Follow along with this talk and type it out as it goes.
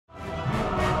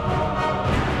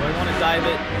dive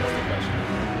it? That's the question.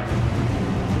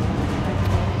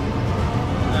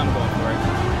 I'm going for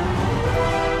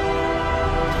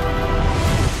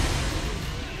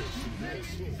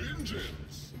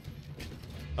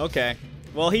it. Okay.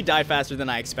 Well, he died faster than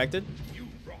I expected.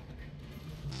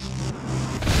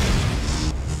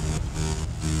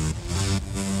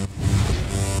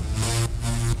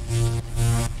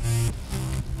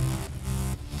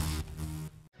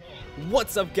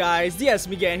 What's up, guys? Yes,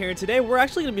 Megan here, and today we're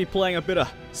actually going to be playing a bit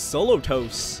of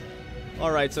Thanatos.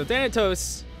 Alright, so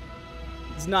Thanatos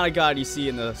is not a god you see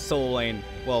in the solo lane,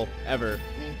 well, ever.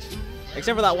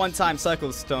 Except for that one time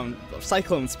Cyclone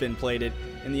Spin played it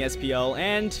in the SPL,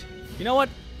 and you know what?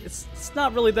 It's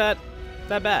not really that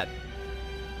bad.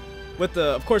 With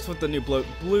the, of course, with the new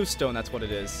blue stone, that's what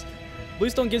it is. Blue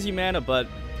stone gives you mana, but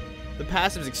the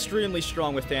passive is extremely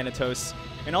strong with Thanatos.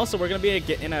 And also, we're going to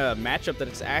be in a matchup that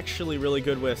it's actually really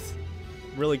good with,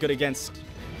 really good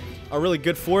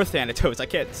for Thanatos. I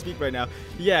can't speak right now.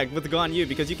 Yeah, with the Gone You,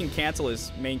 because you can cancel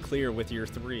his main clear with your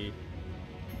 3,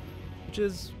 which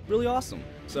is really awesome.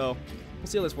 So, we'll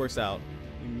see how this works out.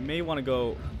 You may want to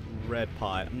go red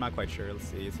pot. I'm not quite sure. Let's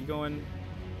see. Is he going?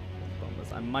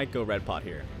 I might go red pot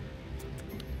here.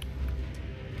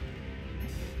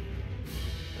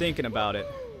 Thinking about it.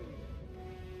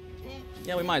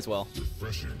 Yeah, we might as well.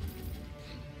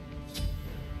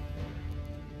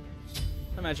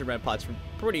 I imagine red pot's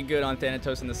pretty good on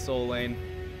Thanatos in the soul lane.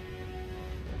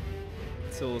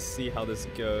 So we'll see how this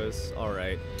goes.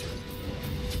 Alright.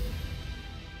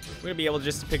 We're going to be able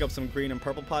just to pick up some green and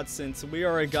purple pots since we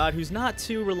are a god who's not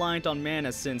too reliant on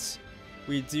mana, since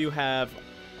we do have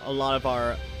a lot of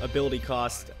our ability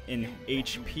cost in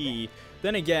HP.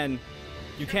 Then again,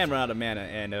 you can run out of mana,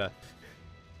 and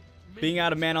being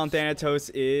out of mana on Thanatos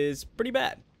is pretty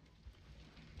bad.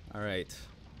 Alright.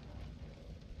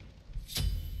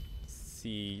 Let's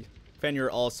see. Fenrir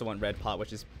also went red pot,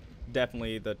 which is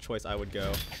definitely the choice I would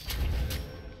go.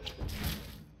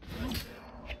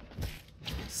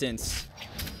 Since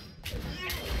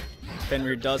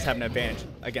Fenrir does have an advantage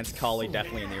against Kali,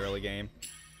 definitely in the early game.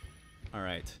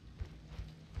 Alright.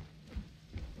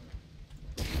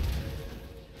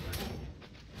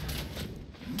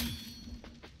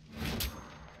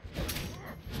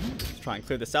 Try and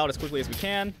clear this out as quickly as we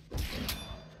can.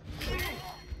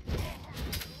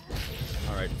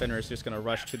 Alright, Fenrir's just gonna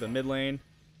rush to the mid lane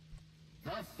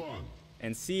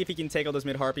and see if he can take all those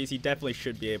mid harpies. He definitely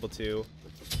should be able to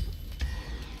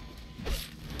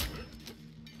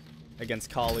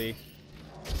against Kali.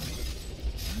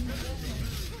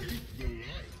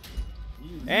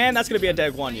 And that's gonna be a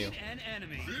dead Guan Yu.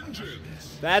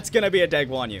 That's gonna be a dead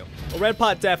Guan Yu. Well, red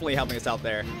pot definitely helping us out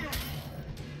there.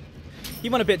 He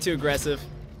went a bit too aggressive.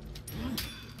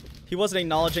 He wasn't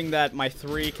acknowledging that my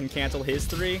 3 can cancel his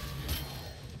 3,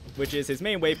 which is his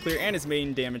main wave clear and his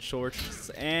main damage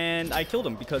source, and I killed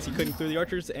him because he couldn't clear the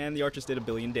archers, and the archers did 1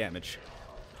 billion damage.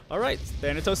 Alright,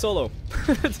 Thanatos solo.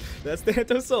 That's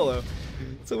Thanatos solo.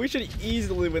 So we should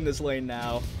easily win this lane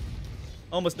now.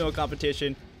 Almost no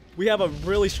competition. We have a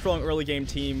really strong early game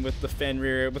team with the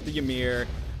Fenrir, with the Ymir,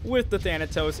 with the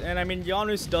Thanatos, and I mean,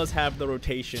 Janus does have the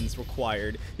rotations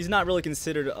required. He's not really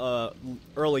considered a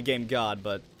early game god,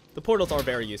 but the portals are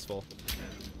very useful.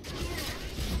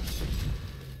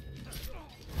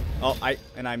 Oh, I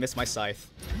missed my scythe.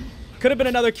 Could have been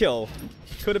another kill.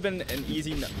 Could have been an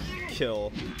easy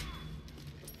kill.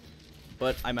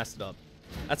 But I messed it up.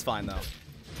 That's fine though.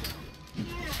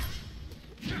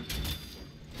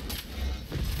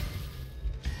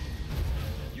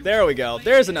 There we go.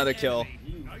 There's another kill.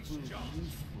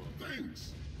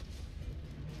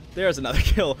 There's another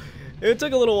kill. It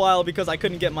took a little while because I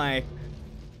couldn't get my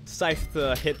scythe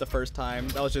to hit the first time.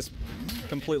 That was just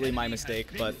completely my mistake,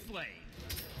 but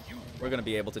we're going to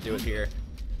be able to do it here.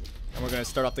 And we're going to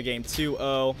start off the game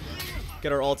 2-0.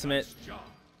 Get our ultimate.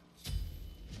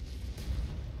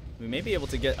 We may be able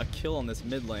to get a kill on this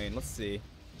mid lane. Let's see.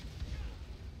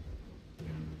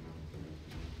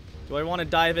 Do I want to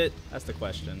dive it? That's the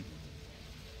question.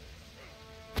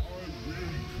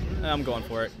 I'm going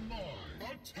for it.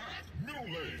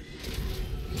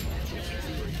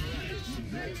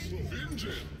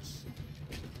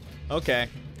 Okay.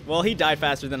 Well, he died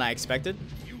faster than I expected.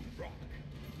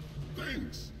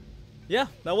 Yeah,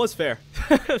 that was fair.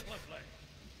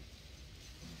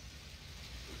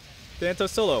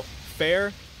 Thanatos solo.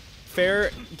 Fair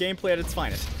gameplay at its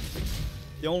finest.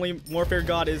 The only more fair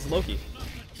god is Loki.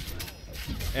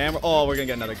 And we're gonna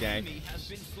get another gang.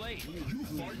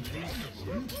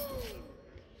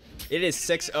 It is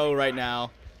 6-0 right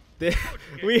now.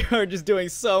 We are just doing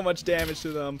so much damage to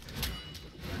them.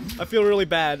 I feel really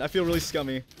bad. I feel really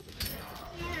scummy.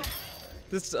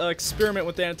 This experiment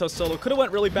with Thanatos solo could have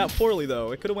went really poorly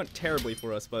though. It could have went terribly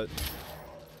for us, but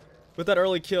with that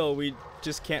early kill, we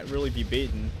just can't really be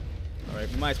beaten. All right,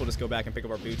 we might as well just go back and pick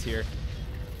up our boots here.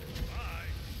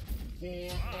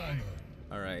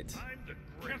 All right.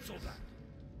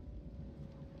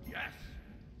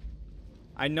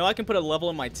 I know I can put a level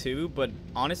in my 2, but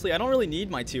honestly, I don't really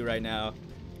need my 2 right now.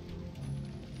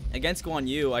 Against Guan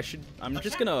Yu, I'm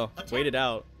just gonna wait it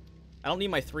out. I don't need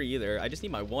my 3 either. I just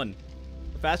need my 1.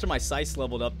 The faster my Scythes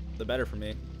leveled up, the better for me.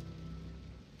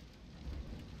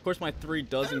 Of course, my 3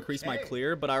 does increase my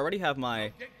clear, but I already have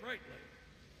my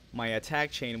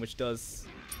attack chain, which does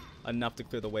enough to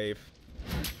clear the wave.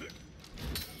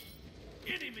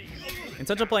 And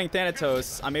since I'm playing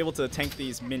Thanatos, I'm able to tank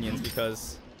these minions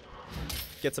because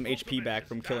get some HP back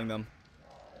from killing them.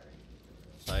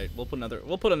 Alright, we'll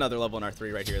put another level in our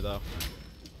 3 right here though.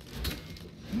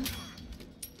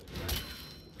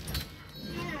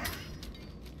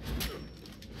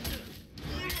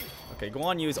 Okay,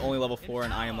 Guan Yu is only level 4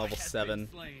 and I am level 7.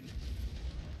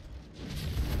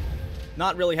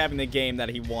 Not really having the game that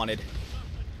he wanted.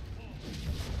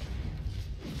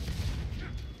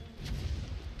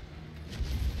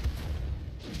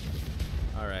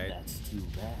 Alright. That's too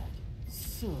bad.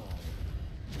 So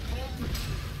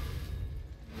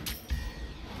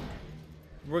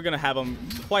We're gonna have him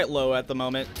quite low at the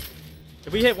moment.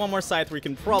 If we hit one more Scythe, we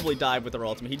can probably dive with our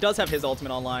ultimate. He does have his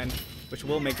ultimate online, which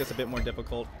will make this a bit more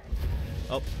difficult.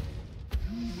 Oh.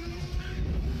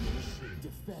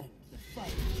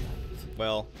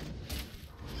 Well.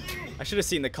 I should have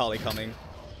seen the Kali coming.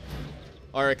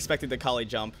 Or expected the Kali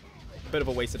jump. Bit of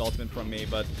a wasted ultimate from me,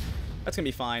 but that's gonna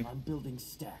be fine. I'm building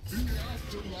stacks.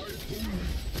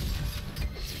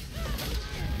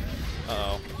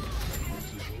 Uh-oh.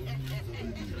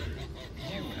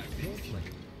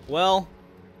 Well,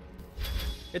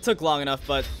 it took long enough,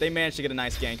 but they managed to get a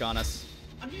nice gank on us.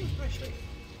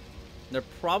 They're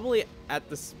probably at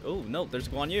this. Oh, no, there's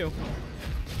Guan Yu.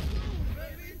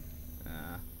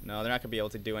 No, they're not going to be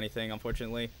able to do anything,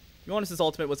 unfortunately. Jonas'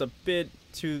 ultimate was a bit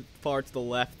too far to the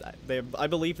left. I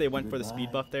believe they went for the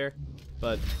speed buff there,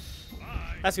 but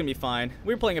that's going to be fine.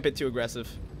 We were playing a bit too aggressive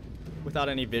without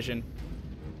any vision.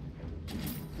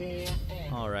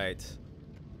 Alright.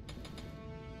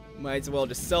 Might as well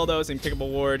just sell those and pick up a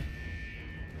ward.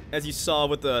 As you saw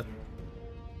with the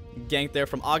gank there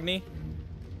from Agni.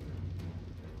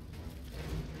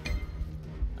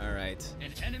 Alright.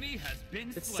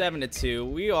 It's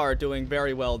 7-2. We are doing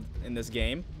very well in this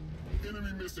game.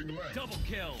 Double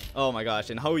kill. Oh my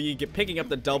gosh, and Hou Yi picking up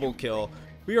the double kill.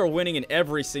 We are winning in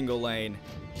every single lane.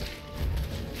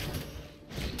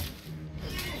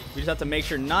 We just have to make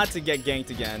sure not to get ganked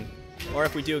again. Or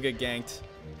if we do get ganked,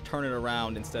 turn it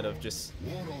around instead of just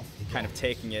kind of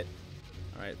taking it.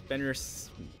 Alright, Bender's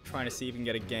trying to see if he can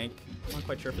get a gank. I'm not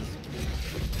quite sure if it's...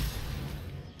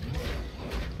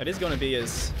 That is going to be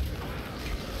his...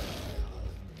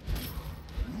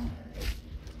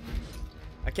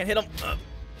 I can't hit him.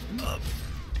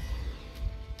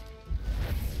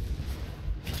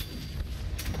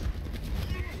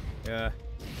 Yeah.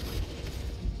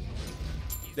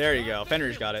 There you go.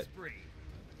 Fenrir's got it.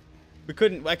 I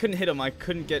couldn't hit him. I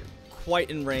couldn't get quite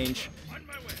in range.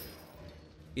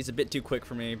 He's a bit too quick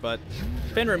for me, but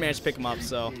Fenrir managed to pick him up,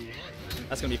 so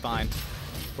that's gonna be fine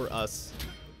for us.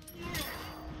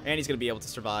 And he's gonna be able to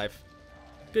survive.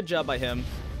 Good job by him.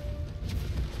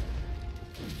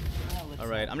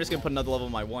 Alright, I'm just gonna put another level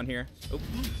on my 1 here. Oh.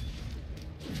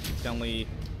 Definitely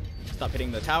stop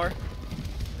hitting the tower.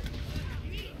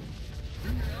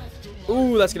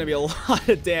 Ooh, that's gonna be a lot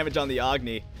of damage on the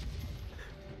Agni.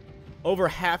 Over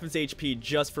half his HP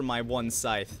just from my 1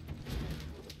 Scythe.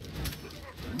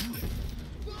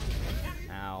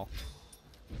 Ow.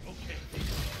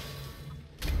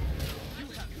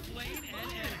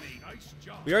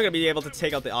 We are gonna be able to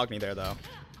take out the Agni there, though.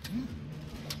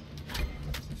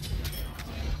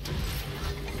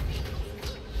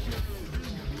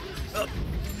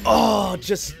 Oh,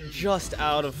 just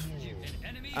out of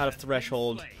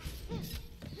threshold.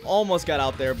 Almost got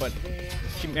out there, but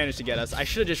she managed to get us. I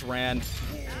should have just ran.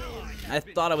 I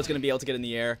thought I was going to be able to get in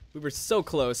the air. We were so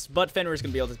close, but Fenrir is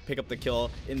going to be able to pick up the kill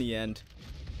in the end.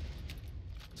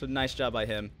 So nice job by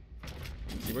him.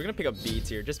 See, we're going to pick up beads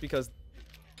here just because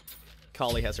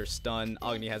Kali has her stun,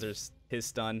 Agni has his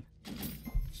stun.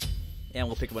 And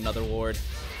we'll pick up another ward.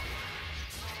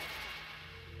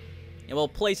 And we'll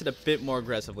place it a bit more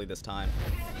aggressively this time.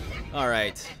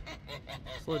 Alright.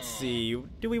 So let's see.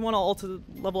 Do we want to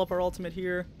level up our ultimate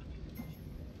here?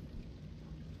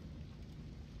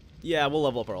 Yeah, we'll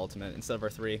level up our ultimate instead of our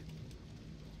 3.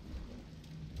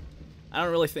 I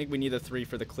don't really think we need the 3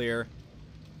 for the clear.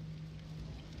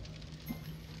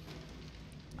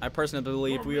 I personally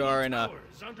believe we are in a Tower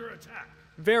is under attack.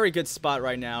 very good spot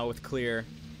right now with clear.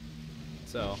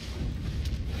 So,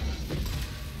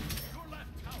 Your left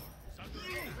tower is under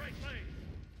the right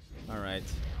lane. alright.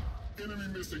 Enemy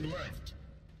missing left.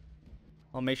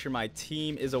 I'll make sure my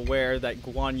team is aware that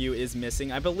Guan Yu is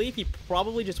missing. I believe he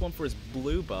probably just went for his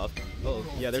blue buff. Oh,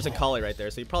 yeah, there's a collie right there,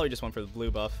 so he probably just went for the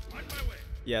blue buff. On my way.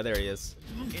 Yeah, there he is.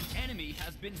 An enemy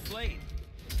has been slain.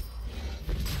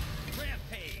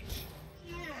 Rampage.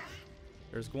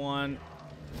 There's Guan.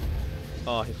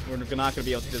 Oh, we're not going to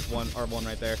be able to do this one R1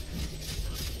 right there.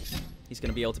 He's going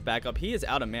to be able to back up. He is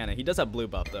out of mana. He does have blue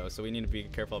buff, though, so we need to be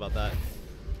careful about that.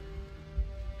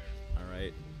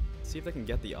 Alright. See if they can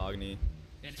get the Agni.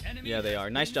 An enemy Yeah, they has are.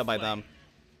 Nice been job by slain. them.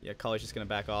 Yeah, Collie's just going to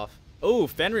back off. Oh,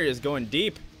 Fenrir is going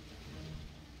deep.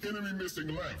 Enemy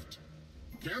missing left.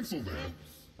 Cancel that.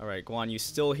 Alright, Guan Yu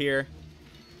still here.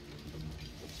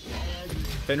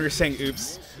 Fenrir's saying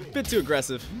oops. Bit too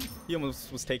aggressive. He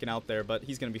almost was taken out there, but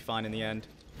he's going to be fine in the end.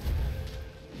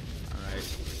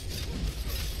 Alright.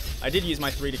 I did use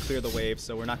my 3 to clear the wave,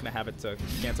 so we're not going to have it to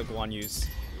cancel Guan Yu's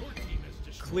Your team has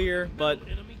destroyed clear, but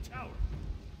the enemy tower.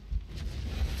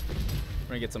 we're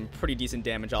going to get some pretty decent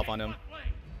damage off on him.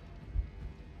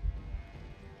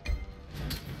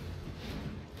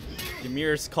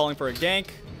 Ymir's calling for a gank.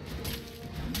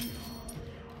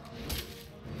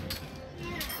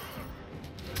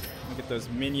 Get those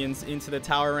minions into the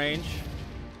tower range.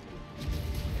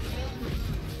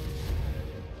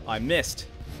 I missed.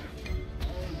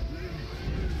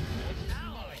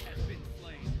 Ally has been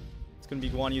slain. It's gonna be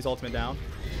Guan Yu's ultimate down.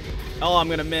 Oh, I'm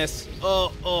gonna miss.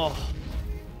 Oh.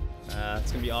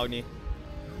 It's gonna be Agni.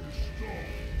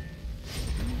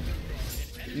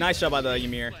 Nice job by the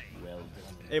Ymir.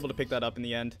 Able to pick that up in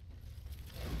the end.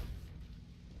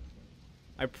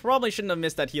 I probably shouldn't have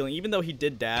missed that healing, even though he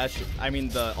did dash. I mean,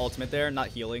 the ultimate there, not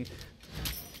healing.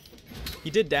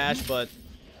 He did dash, but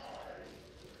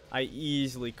I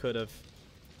easily could have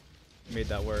made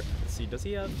that work. Let's see, does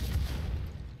he have...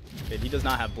 Okay, he does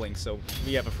not have Blink, so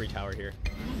we have a free tower here.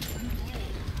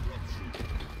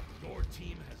 Your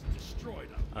team has destroyed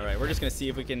a Alright, we're just going to see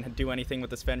if we can do anything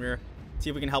with this Fenrir. See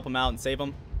if we can help him out and save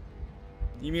him.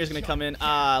 Ymir's going to come in.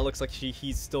 Looks like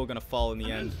he's still going to fall in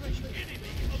the end.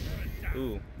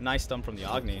 Ooh, nice stun from the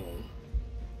Agni.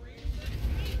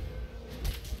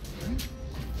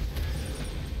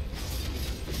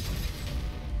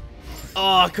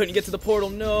 Oh, I couldn't get to the portal.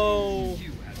 No.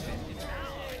 You have been an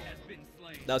ally has been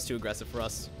slain. That was too aggressive for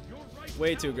us.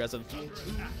 Way too aggressive.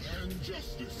 and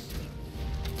justice.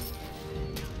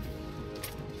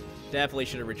 Definitely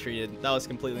should have retreated. That was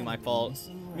completely my fault.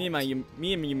 Me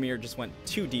and Ymir just went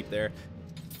too deep there.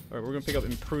 Alright, we're gonna pick up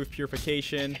improved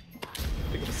purification.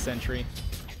 Pick up a sentry.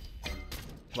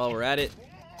 While we're at it.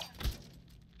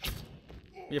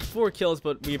 We have 4 kills,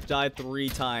 but we've died 3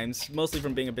 times. Mostly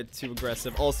from being a bit too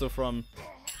aggressive. Also from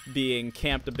being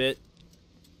camped a bit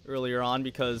earlier on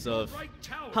because of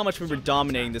how much we were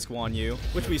dominating this Guan Yu.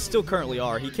 Which we still currently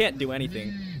are. He can't do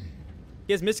anything.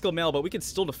 He has mystical mail, but we can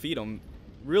still defeat him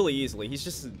really easily. He's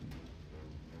just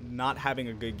not having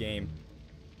a good game.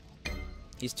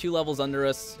 He's 2 levels under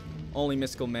us. Only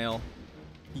mystical mail.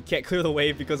 He can't clear the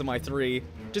wave because of my 3.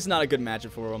 Just not a good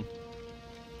matchup for him.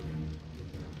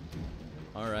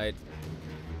 Alright.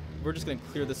 We're just going to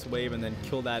clear this wave and then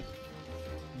kill that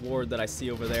ward that I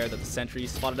see over there that the sentry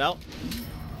spotted out.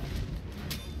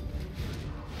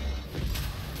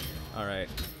 Alright.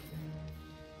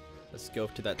 Let's go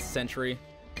to that sentry.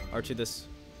 Or to this...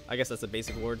 I guess that's a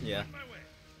basic ward. Yeah.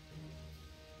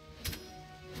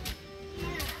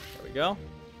 There we go.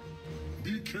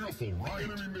 Be careful, right?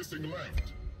 Enemy missing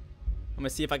left. I'm gonna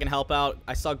see if I can help out.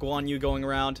 I saw Guan Yu going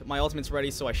around. My ultimate's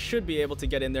ready, so I should be able to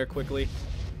get in there quickly.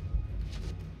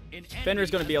 An Fenrir's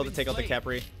enemy gonna be has able to been take out the slain.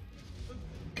 Capri.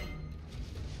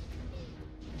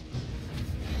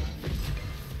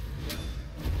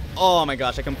 Oh my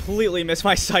gosh, I completely missed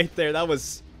my sight there. That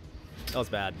was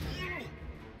bad.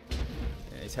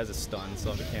 Yeah, he has a stun,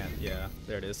 so he can't. Yeah,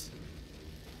 there it is.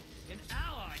 An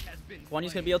ally has been Guan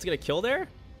Yu's slain. gonna be able to get a kill there?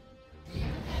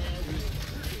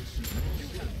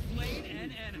 Slain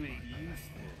an enemy.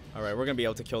 Alright, we're gonna be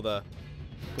able to kill the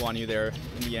Guan Yu there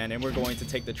in the end, and we're going to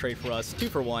take the trade for us. 2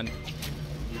 for 1.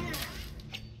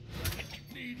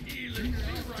 Need healing.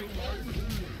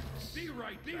 Be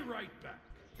right back.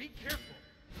 Be careful.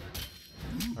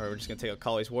 Alright, we're just gonna take out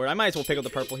Kali's ward. I might as well pick up the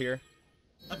purple here.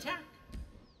 Attack!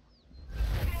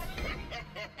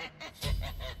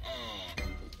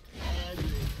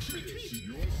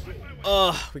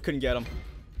 Ugh, we couldn't get him.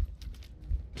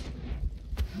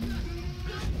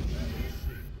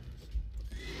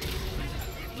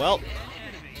 Well,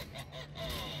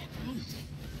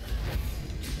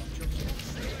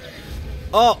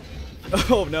 Oh!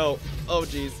 Oh no. Oh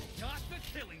jeez. Got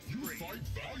the killing spree.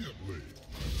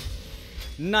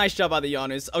 Nice job by the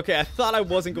Janus. Okay, I thought I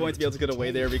wasn't going to be able to get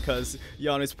away there because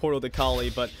Janus portaled the Kali,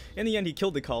 but in the end he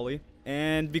killed the Kali.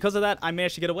 And because of that, I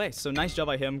managed to get away. So nice job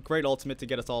by him. Great ultimate to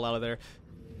get us all out of there.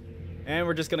 And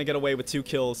we're just going to get away with 2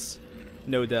 kills.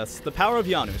 No deaths. The power of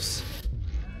Janus.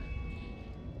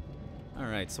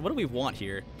 Alright, so what do we want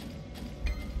here?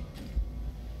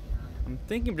 I'm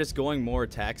thinking of just going more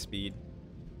attack speed.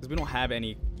 Because we don't have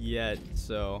any yet,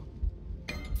 so...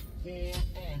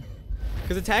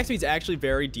 Because attack speed is actually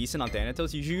very decent on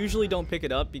Thanatos. You usually don't pick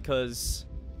it up because,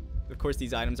 of course,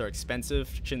 these items are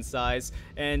expensive, chin size,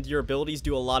 and your abilities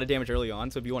do a lot of damage early on.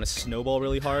 So if you want to snowball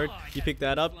really hard, you pick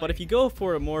that up. But if you go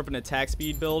for more of an attack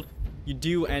speed build, you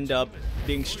do end up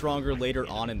being stronger later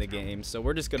on in the game. So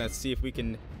we're just going to see if we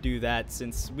can do that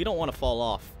since we don't want to fall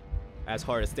off as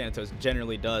hard as Thanatos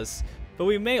generally does. But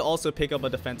we may also pick up a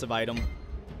defensive item.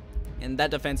 And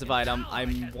that defensive item,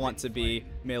 I want to be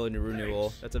Mail and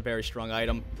Renewal. That's a very strong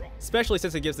item, especially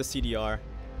since it gives the CDR.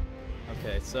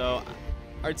 Okay, so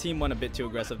our team went a bit too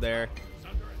aggressive there.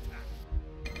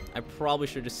 I probably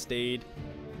should have just stayed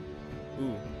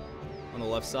on the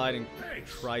left side and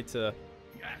tried to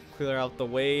clear out the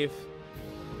wave.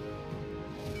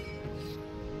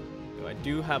 I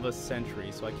do have a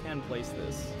sentry, so I can place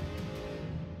this.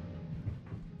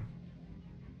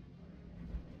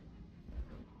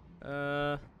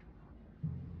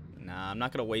 Nah, I'm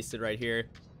not gonna waste it right here.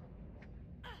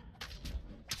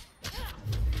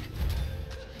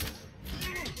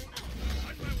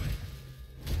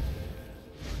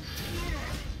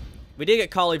 We did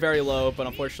get Kali very low, but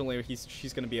unfortunately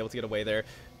she's gonna be able to get away there.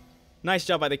 Nice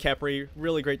job by the Kepri,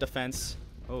 really great defense.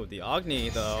 Oh, the Agni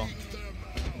though.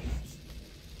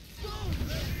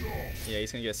 Yeah,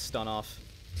 he's gonna get stun off.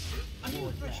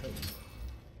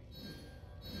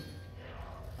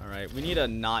 Alright, we need to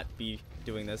not be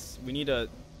doing this. We need to,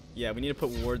 yeah, we need to put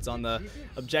wards on the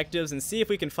objectives and see if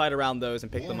we can fight around those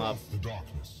and pick them up.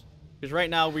 Because right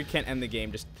now we can't end the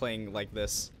game just playing like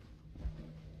this.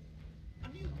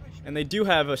 And they do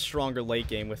have a stronger late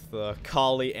game with the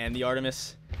Kali and the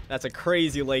Artemis. That's a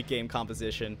crazy late game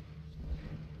composition.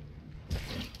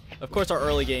 Of course our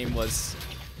early game was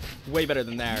way better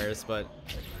than theirs, but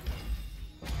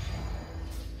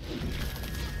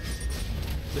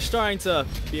they're starting to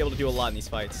be able to do a lot in these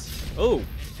fights. Oh!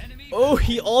 Oh,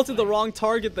 he ulted the wrong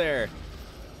target there.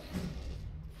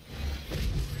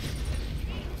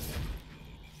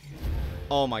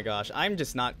 Oh my gosh, I'm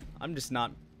just not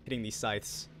hitting these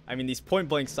Scythes. I mean, these point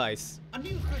blank Scythes.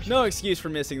 No excuse for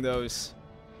missing those.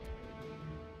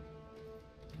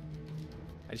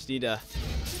 I just need to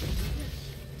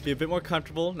be a bit more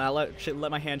comfortable, not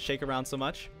let my hand shake around so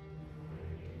much.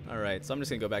 Alright, so I'm just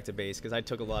gonna go back to base because I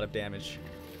took a lot of damage.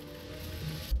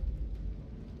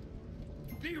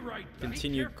 Be right back.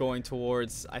 Continue going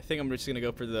towards. I think I'm just gonna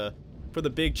go for the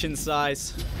big chin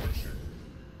size.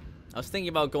 I was thinking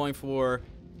about going for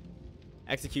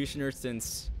Executioner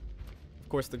since, of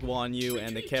course, the Guan Yu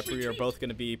and the Kepri are both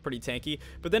gonna be pretty tanky.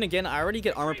 But then again, I already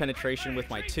get armor penetration with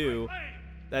my 2.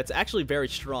 That's actually very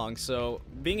strong, so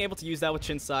being able to use that with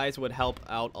chin size would help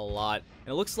out a lot.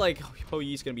 And it looks like Ho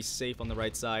Yi's gonna be safe on the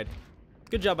right side.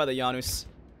 Good job by the Janus.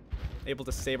 Able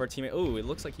to save our teammate. Ooh, it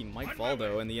looks like he might fall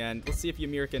though in the end. Let's see if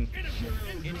Ymir can An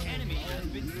enemy has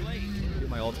been slain. do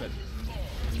my ultimate.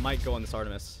 He might go on this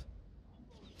Artemis.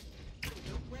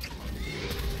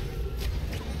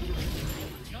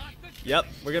 Yep,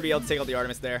 we're gonna be able to take out the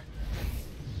Artemis there.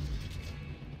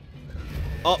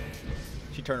 Oh!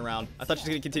 She turned around. I thought she was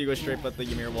going to continue to go straight, but the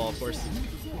Ymir wall, of course.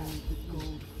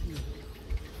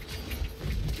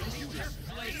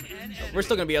 We're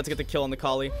still going to be able to get the kill on the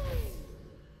Kali.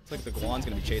 Looks like the Guan's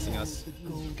going to be chasing us. Is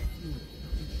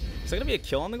there going to be a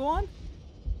kill on the Guan?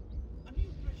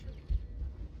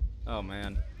 Oh,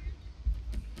 man.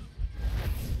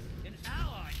 An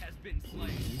ally has been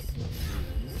slain.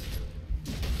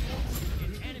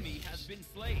 An enemy has been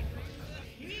slain.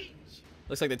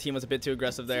 Looks like the team was a bit too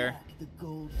aggressive there.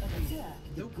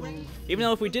 Even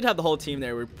though if we did have the whole team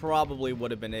there, we probably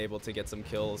would have been able to get some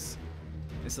kills.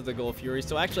 This is the Gold Fury.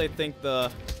 So actually, I think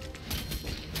the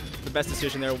best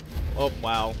decision there... Oh,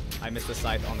 wow. I missed the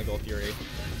scythe on the Gold Fury. I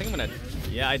think I'm going to...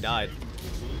 Yeah, I died.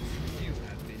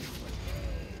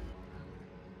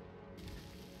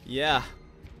 Yeah.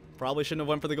 Probably shouldn't have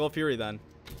went for the Gold Fury then.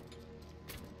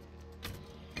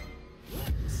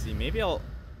 Let's see, maybe I'll...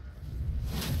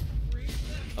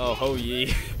 Oh, Ho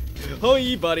Yi. Ho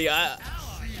Yi, buddy. You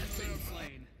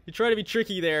try to be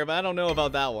tricky there, but I don't know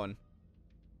about that one.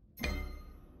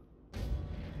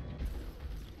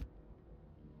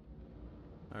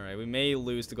 Alright, we may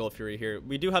lose the Gold Fury here.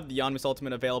 We do have the Yanus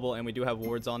ultimate available, and we do have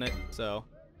wards on it, so...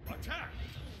 Attack!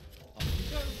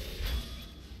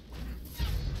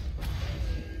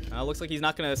 Looks like he's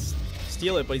not going to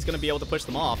steal it, but he's going to be able to push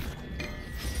them off.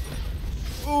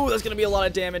 Ooh, that's going to be a lot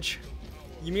of damage.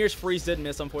 Ymir's freeze did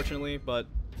miss, unfortunately, but...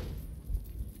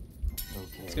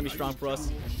 It's going to be strong for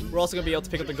us. We're also going to be able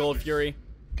to pick up the Gold Fury.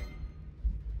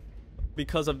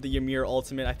 Because of the Ymir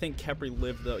ultimate. I think Khepri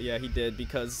lived though. Yeah, he did,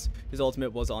 because his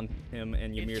ultimate was on him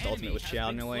and Ymir's ultimate was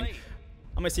channeling.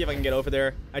 I'm gonna see if I can get over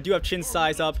there. I do have Chin's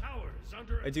size up.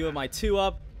 I do have my 2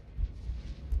 up.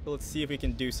 So let's see if we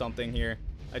can do something here.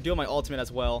 I do have my ultimate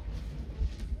as well.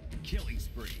 Killing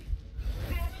spree.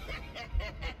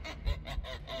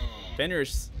 Fenrir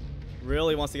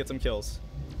really wants to get some kills.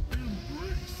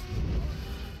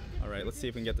 Alright, let's see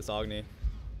if we can get this Agni.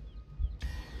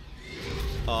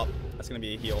 Oh, that's gonna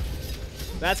be a heal.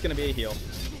 That's gonna be a heal.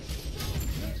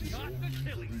 Got the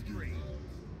killing spree.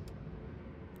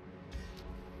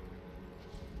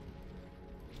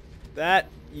 That,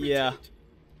 yeah.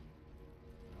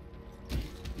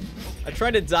 I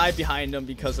tried to dive behind him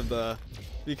because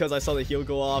I saw the heal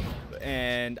go off,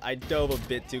 and I dove a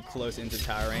bit too close into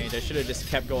tower range. I should have just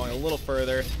kept going a little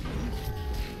further.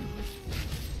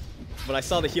 But I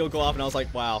saw the heal go off, and I was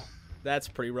like, wow, that's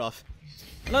pretty rough.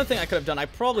 Another thing I could have done, I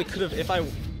probably could have, if I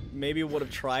maybe would have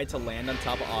tried to land on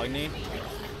top of Agni,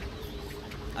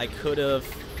 I could have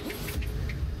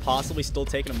possibly still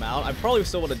taken him out. I probably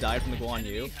still would have died from the Guan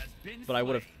Yu, but I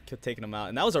would have taken him out.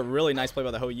 And that was a really nice play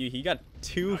by the Ho Yu. He got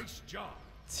two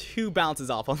bounces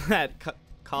off on that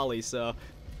Kali, so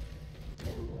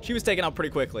she was taken out pretty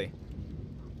quickly.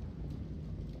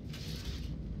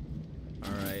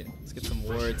 Alright, let's get some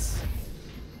wards.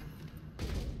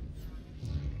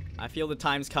 I feel the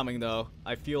time's coming, though.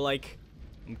 I feel like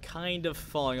I'm kind of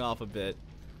falling off a bit.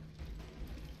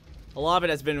 A lot of it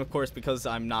has been, of course, because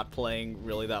I'm not playing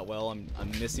really that well. I'm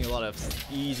missing a lot of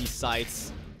easy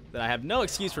Scythes that I have no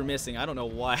excuse for missing. I don't know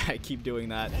why I keep doing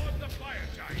that.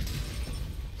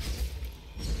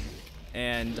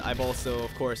 And I've also,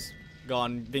 of course,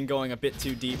 been going a bit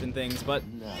too deep in things, but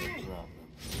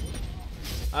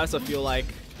I also feel like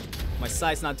my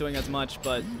Scythe's not doing as much,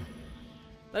 but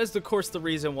that is, of course, the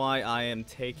reason why I am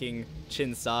taking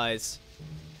Chin size.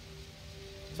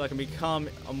 So I can become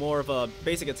a more of a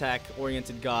basic attack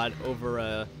oriented god over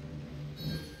a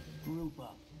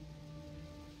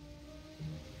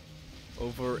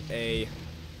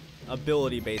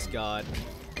ability based god.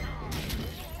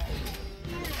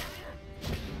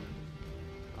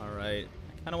 Alright.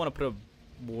 I kinda wanna put a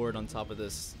ward on top of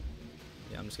this.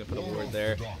 Yeah, I'm just gonna put a ward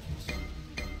there.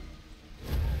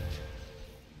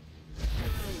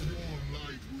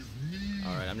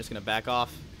 Alright, I'm just gonna back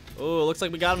off. Oh, looks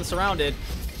like we got him surrounded.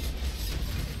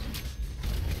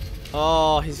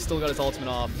 Oh, he's still got his ultimate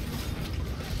off.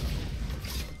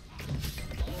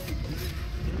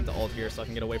 Get the ult here so I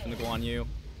can get away from the Guan Yu.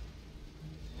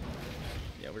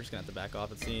 Yeah, we're just gonna have to back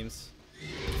off, it seems.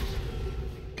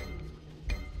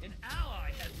 An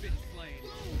ally has been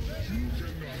slain.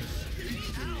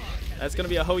 That's gonna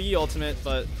be a Ho Yi ultimate,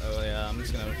 but oh yeah, I'm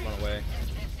just gonna run away.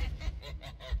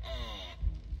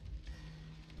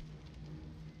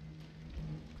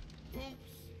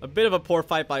 A bit of a poor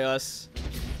fight by us.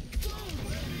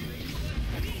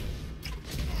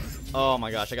 Oh my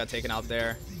gosh, I got taken out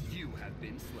there. You have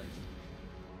been slain.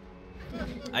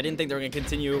 I didn't think they were going to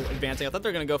continue advancing. I thought they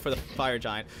were going to go for the Fire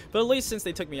Giant. But at least since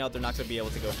they took me out, they're not going to be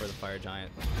able to go for the Fire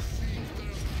Giant.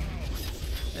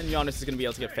 And Giannis is going to be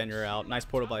able to get Fenrir out. Nice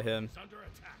portal by him.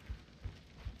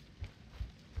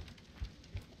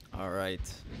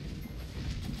 Alright.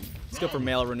 Let's go for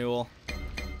Mail Renewal.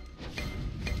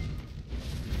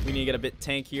 We need to get a bit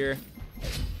tankier,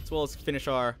 as well as finish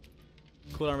our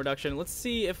cooldown reduction. Let's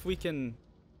see if we can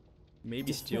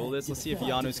maybe steal this. Let's see if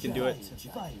Janus can do it.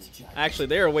 Actually,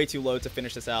 they are way too low to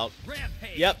finish this out.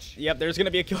 Yep, there's going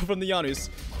to be a kill from the Janus.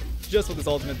 Just with his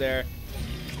ultimate there.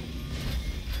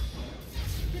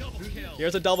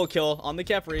 Here's a double kill on the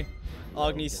Khepri.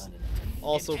 Agni's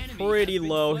also pretty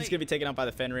low. He's going to be taken out by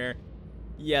the Fenrir.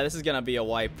 Yeah, this is going to be a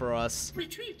wipe for us.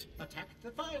 Retreat. Attack the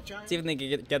fire giant. See if they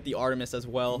can get the Artemis as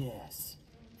well. Yes.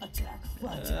 Attack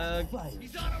fire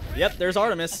giant. Yep, there's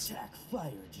Artemis. Attack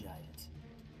fire giant.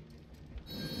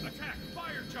 Attack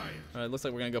fire giant. Alright, looks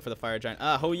like we're going to go for the Fire Giant.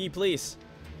 Ah, Ho Yi, please.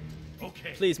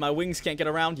 Okay. Please, my wings can't get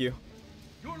around you.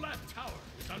 Your left tower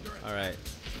is under attack. Alright.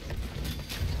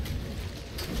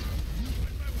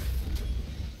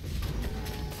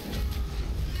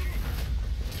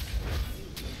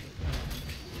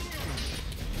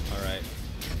 Alright.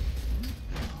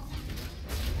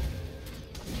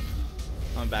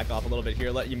 I'm back off a little bit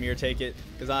here. Let Ymir take it,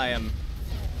 because I am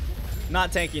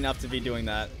not tanky enough to be doing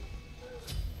that.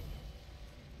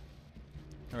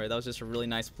 Alright, that was just a really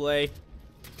nice play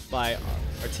by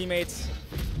our teammates.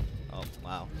 Oh,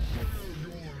 wow.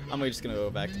 I'm just going to go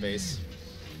back to base.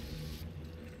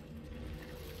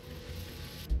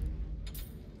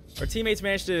 Our teammates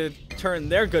managed to turn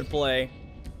their good play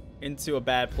into a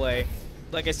bad play.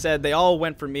 Like I said, they all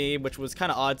went for me, which was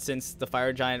kind of odd since the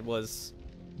Fire Giant was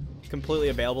completely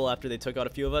available after they took out a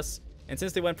few of us. And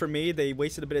since they went for me, they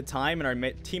wasted a bit of time, and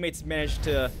our teammates managed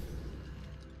to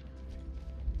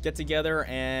get together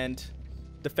and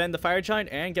defend the Fire Giant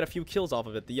and get a few kills off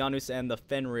of it. The Janus and the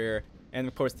Fenrir, and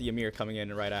of course the Ymir coming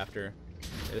in right after.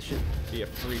 This should be a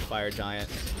free Fire Giant,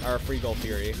 or a free Gold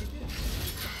Fury.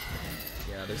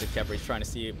 Yeah, there's a Kepri. He's trying to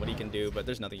see what he can do, but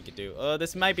there's nothing he can do.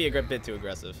 This might be a bit too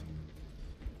aggressive.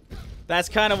 That's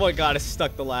kind of what got us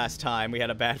stuck the last time we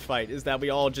had a bad fight, is that we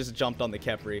all just jumped on the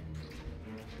Kepri.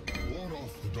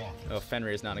 Oh,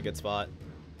 Fenrir is not in a good spot.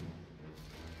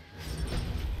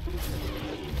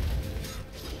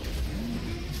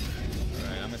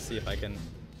 Alright, I'm gonna see if I can...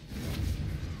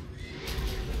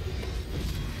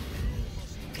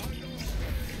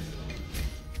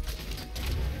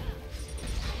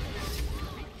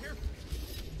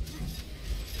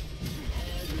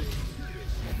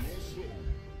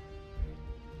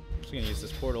 I'm gonna use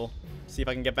this portal, see if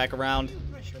I can get back around.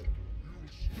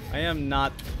 I am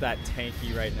not that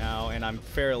tanky right now, and I'm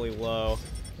fairly low.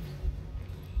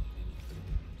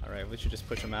 Alright, we should just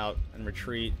push him out and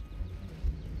retreat.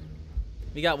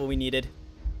 We got what we needed.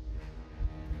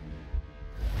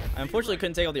 I unfortunately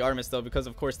couldn't take out the Artemis though, because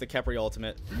of course the Kepri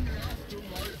ultimate.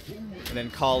 And then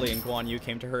Kali and Guan Yu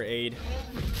came to her aid.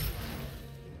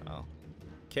 Oh.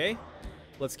 Okay.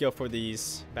 Let's go for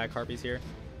these back harpies here.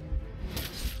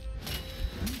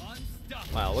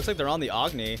 Wow, looks like they're on the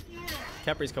Agni.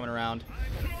 Kepri's coming around.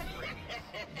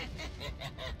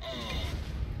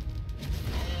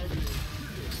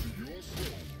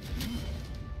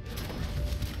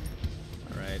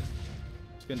 Alright.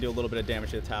 Just gonna do a little bit of damage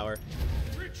to the tower.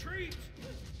 Retreat!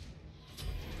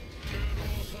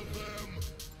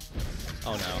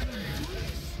 Oh no.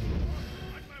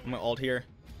 I'm gonna ult here.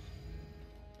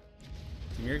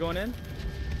 Ymir going in?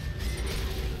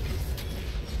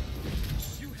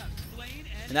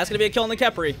 And that's gonna be a kill on the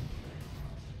Kepri.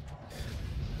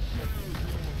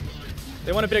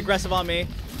 They went a bit aggressive on me.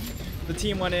 The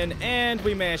team went in, and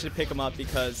we managed to pick him up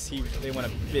because they went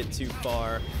a bit too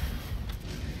far.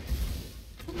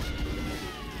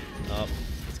 Oh,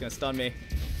 he's gonna stun me.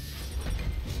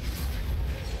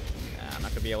 Nah, I'm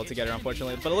not gonna be able to get her,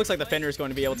 unfortunately. But it looks like the Fenrir is going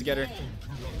to be able to get her.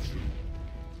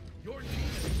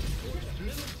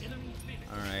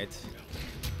 Alright.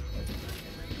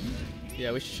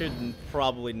 Yeah, we should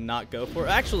probably not go for it.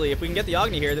 Actually, if we can get the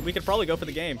Agni here, then we could probably go for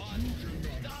the game.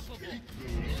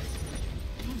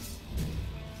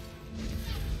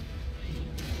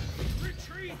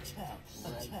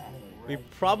 We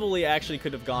probably actually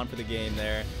could have gone for the game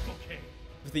there.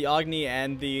 With the Agni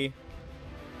and the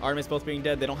Artemis both being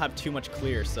dead, they don't have too much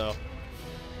clear, so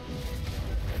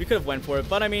we could have went for it.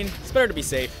 But I mean, it's better to be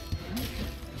safe.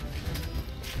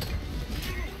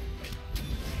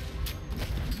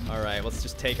 Alright, let's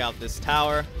just take out this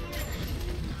tower.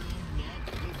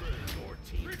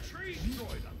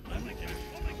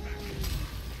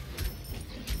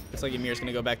 Looks like Ymir's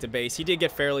gonna go back to base. He did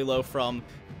get fairly low from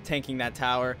tanking that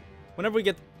tower. Whenever we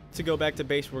get to go back to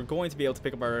base, we're going to be able to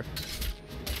pick up our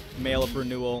Mail of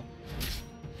Renewal,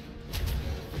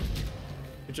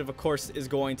 which of course is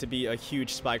going to be a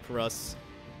huge spike for us.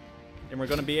 And we're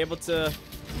going to be able to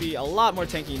be a lot more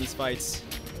tanky in these fights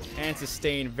and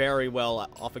sustain very well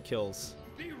off of kills.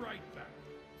 Be right back.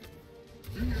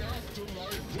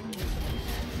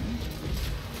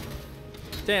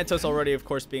 Thanatos already, of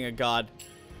course, being a god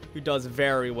who does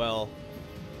very well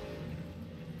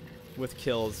with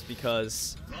kills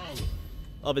because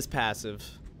of his passive.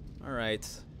 Alright.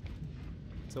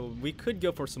 So we could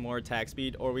go for some more attack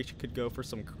speed, or we could go for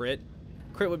some crit.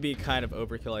 Crit would be kind of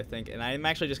overkill, I think. And I'm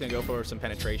actually just going to go for some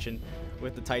penetration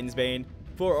with the Titan's Bane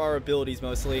for our abilities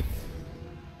mostly.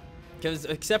 Because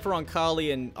except for on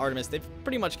Kali and Artemis, they've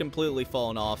pretty much completely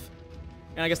fallen off.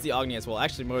 And I guess the Agni as well.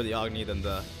 Actually, more the Agni than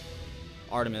the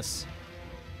Artemis.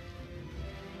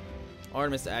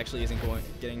 Artemis actually isn't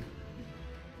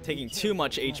taking too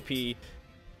much HP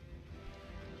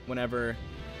whenever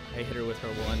I hit her with her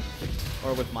one,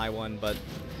 or with my one, but it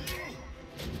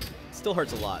still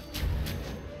hurts a lot.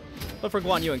 But for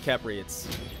Guan Yu and Kepri, it's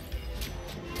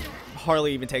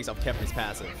hardly even takes off Kepri's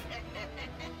passive,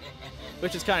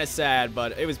 which is kind of sad,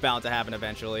 but it was bound to happen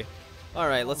eventually.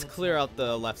 Alright, let's clear out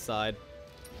the left side.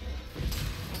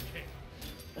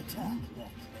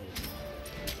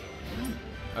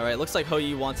 Alright, looks like Hou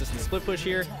Yi wants us to split push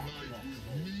here.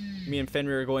 Me and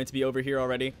Fenrir are going to be over here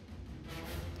already.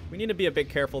 We need to be a bit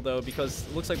careful though, because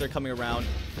it looks like they're coming around.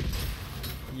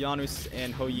 Janus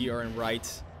and Hou Yi are in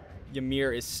right.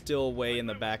 Ymir is still way in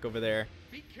the back over there.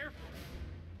 Be careful.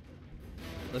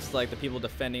 Looks like the people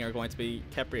defending are going to be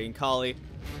Khepri and Kali,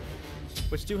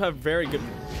 which do have very good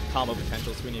combo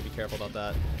potential, so we need to be careful about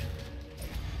that.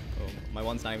 Oh, my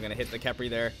one's not even going to hit the Khepri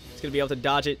there. It's going to be able to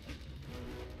dodge it.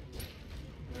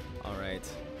 Alright.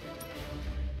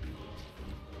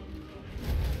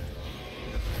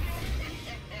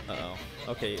 Uh-oh.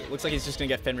 Okay, looks like he's just going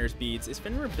to get Fenrir's beads. Is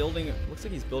Fenrir building... Looks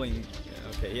like he's building...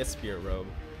 Yeah, okay, he has Spirit Robe.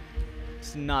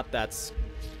 It's not that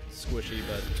squishy,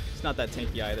 but it's not that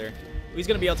tanky either. He's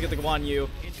going to be able to get the Guan Yu.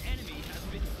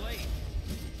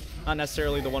 Not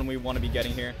necessarily the one we want to be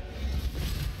getting here.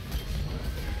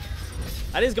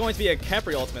 That is going to be a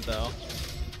Khepri ultimate, though.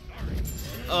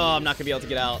 Oh, I'm not going to be able to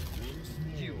get out.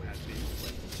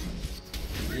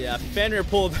 Yeah, Fenrir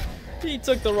pulled... He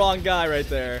took the wrong guy right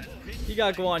there. He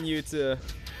got Guan Yu to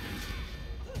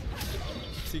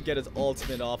get his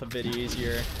ultimate off a bit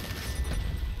easier.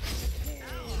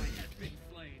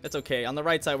 That's okay. On the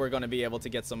right side, we're going to be able to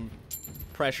get some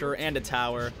pressure and a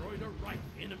tower.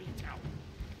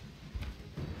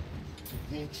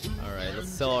 Alright, let's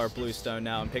sell our Bluestone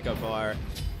now and pick up our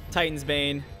Titan's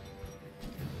Bane.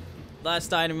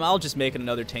 Last item, I'll just make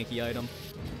another tanky item.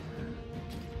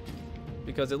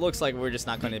 Because it looks like we're just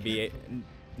not going to be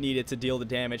needed to deal the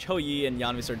damage. Hou Yi and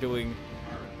Janus are doing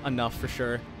enough for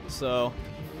sure. So,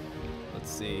 let's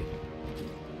see.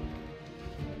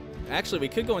 Actually, we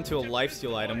could go into a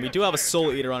lifesteal item. We do have a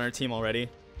Soul Eater on our team already,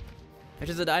 which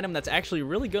is an item that's actually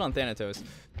really good on Thanatos.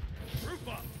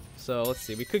 So, let's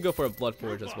see. We could go for a Blood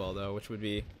Forge as well, though, which would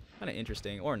be kind of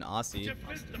interesting. Or an Aussie.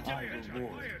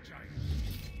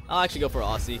 I'll actually go for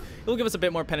Aussie. It'll give us a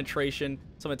bit more penetration,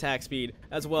 some attack speed,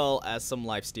 as well as some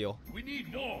lifesteal. We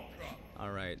need more.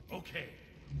 Alright. Okay.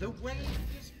 The way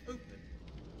is open.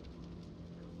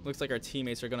 Looks like our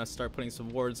teammates are going to start putting some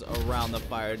wards around the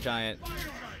Fire Giant.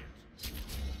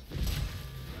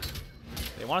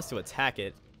 They want us to attack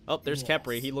it. Oh, there's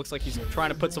Khepri. He looks like he's trying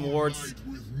to put some wards,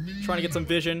 trying to get some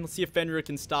vision. Let's see if Fenrir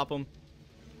can stop him.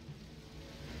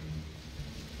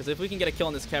 Because if we can get a kill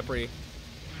on this Khepri...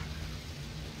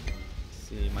 Let's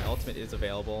see, my ultimate is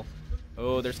available.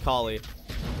 Oh, there's Kali.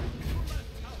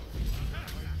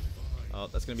 Oh,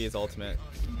 that's going to be his ultimate.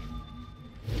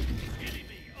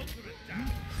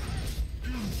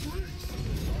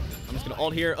 I'm just going to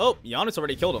ult here. Oh, Janus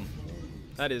already killed him.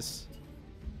 That is...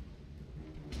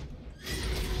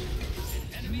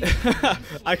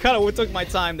 I kind of took my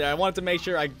time there. I wanted to make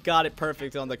sure I got it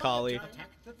perfect on the Kali.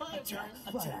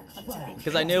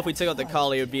 Because I knew if we took out the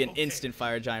Kali, it would be an instant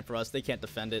Fire Giant for us. They can't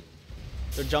defend it.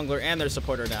 Their jungler and their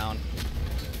supporter down.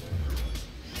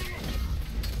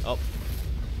 Oh,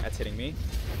 that's hitting me.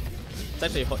 It's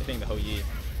actually hitting the Hou Yi.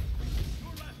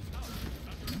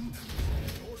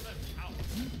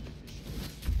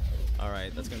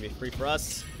 Alright, that's going to be free for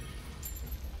us.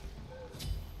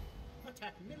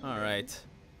 Alright.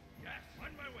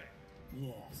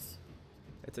 Yes.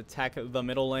 Let's attack the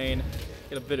middle lane.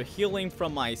 Get a bit of healing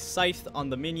from my Scythe on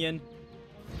the minion.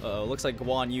 Uh-oh, looks like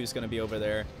Guan Yu is going to be over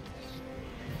there.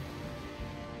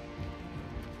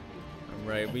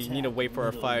 Alright, we need to wait for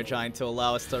our Fire Giant to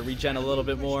allow us to regen a little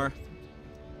bit more.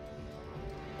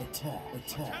 Attack.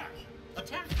 Attack.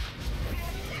 Attack.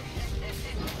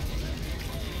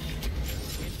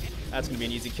 That's going to be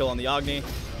an easy kill on the Agni.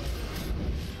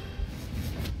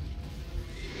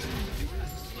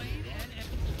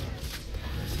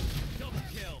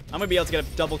 I'm going to be able to get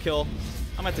a double kill.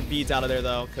 I'm going to have to beads out of there,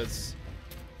 though, because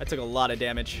I took a lot of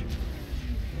damage.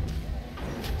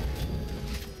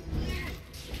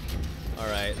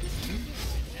 Alright.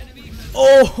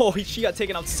 Oh, she got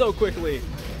taken out so quickly.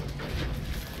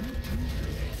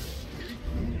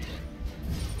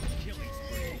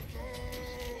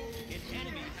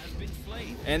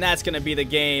 And that's going to be the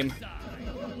game.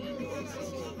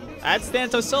 At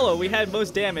Thanatos solo, we had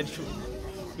most damage.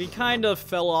 We kind of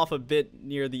fell off a bit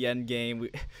near the end game.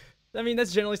 I mean,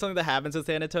 that's generally something that happens with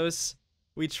Thanatos.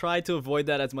 We tried to avoid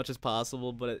that as much as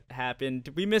possible, but it happened.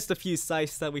 We missed a few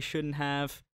Scythes that we shouldn't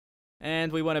have.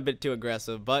 And we went a bit too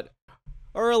aggressive, but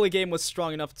our early game was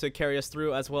strong enough to carry us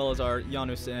through, as well as our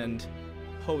Janus and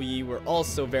Hou Yi were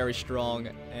also very strong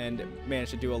and managed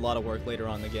to do a lot of work later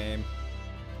on in the game.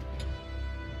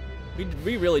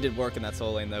 We really did work in that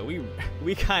solo lane, though.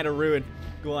 We kind of ruined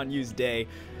Guan Yu's day.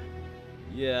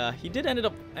 Yeah, he did end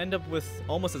up with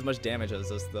almost as much damage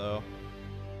as us, though.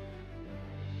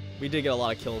 We did get a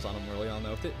lot of kills on him early on,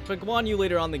 though. For Guan Yu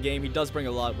later on in the game, he does bring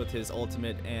a lot with his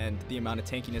ultimate and the amount of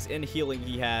tankiness and healing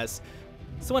he has.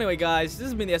 So anyway, guys, this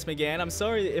has been the S McGann. I'm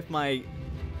sorry if my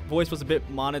voice was a bit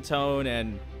monotone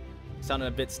and sounded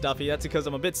a bit stuffy. That's because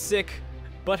I'm a bit sick,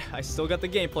 but I still got the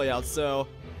gameplay out. So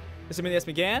this has been the S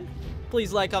McGann.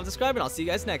 Please like, comment, subscribe, and I'll see you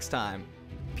guys next time.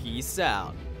 Peace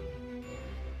out.